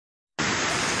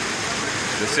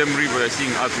The same river you're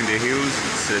seeing up in the hills,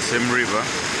 it's the same river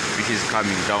which is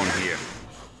coming down here.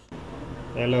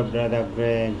 Hello, Brother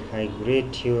Greg. I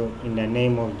greet you in the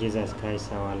name of Jesus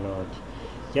Christ our Lord.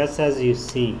 Just as you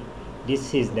see,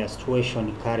 this is the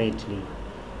situation currently.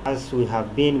 As we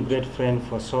have been great friends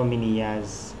for so many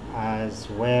years, as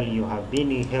well you have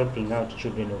been helping out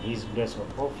children of His grace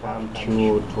of all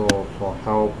you for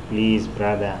help. Please,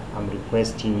 brother, I'm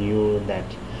requesting you that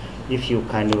if you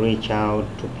can reach out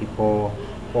to people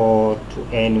or to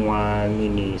anyone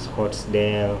in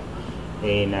Scottsdale,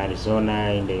 in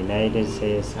Arizona, in the United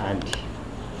States, and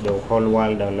the whole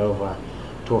world all over,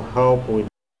 to help with.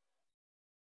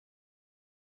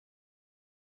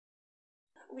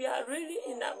 We are really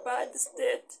in a bad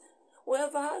state.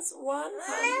 Whoever has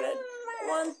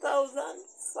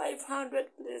 1,500,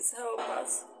 please help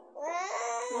us.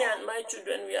 Me and my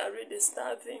children, we are really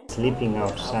starving. Sleeping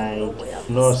outside,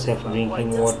 no safe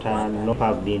drinking water, no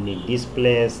have been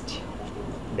displaced,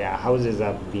 their houses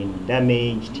have been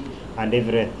damaged, and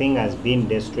everything has been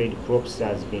destroyed, crops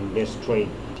has been destroyed.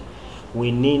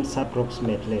 We need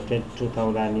approximately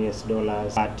 $22,000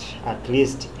 US, but at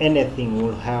least anything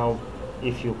will help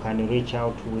if you can reach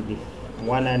out with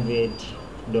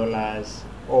 $100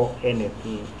 or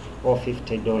anything, or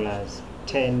 $50,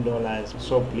 $10.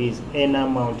 So please, any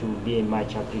amount will be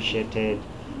much appreciated.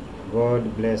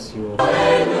 God bless you.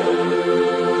 Hallelujah.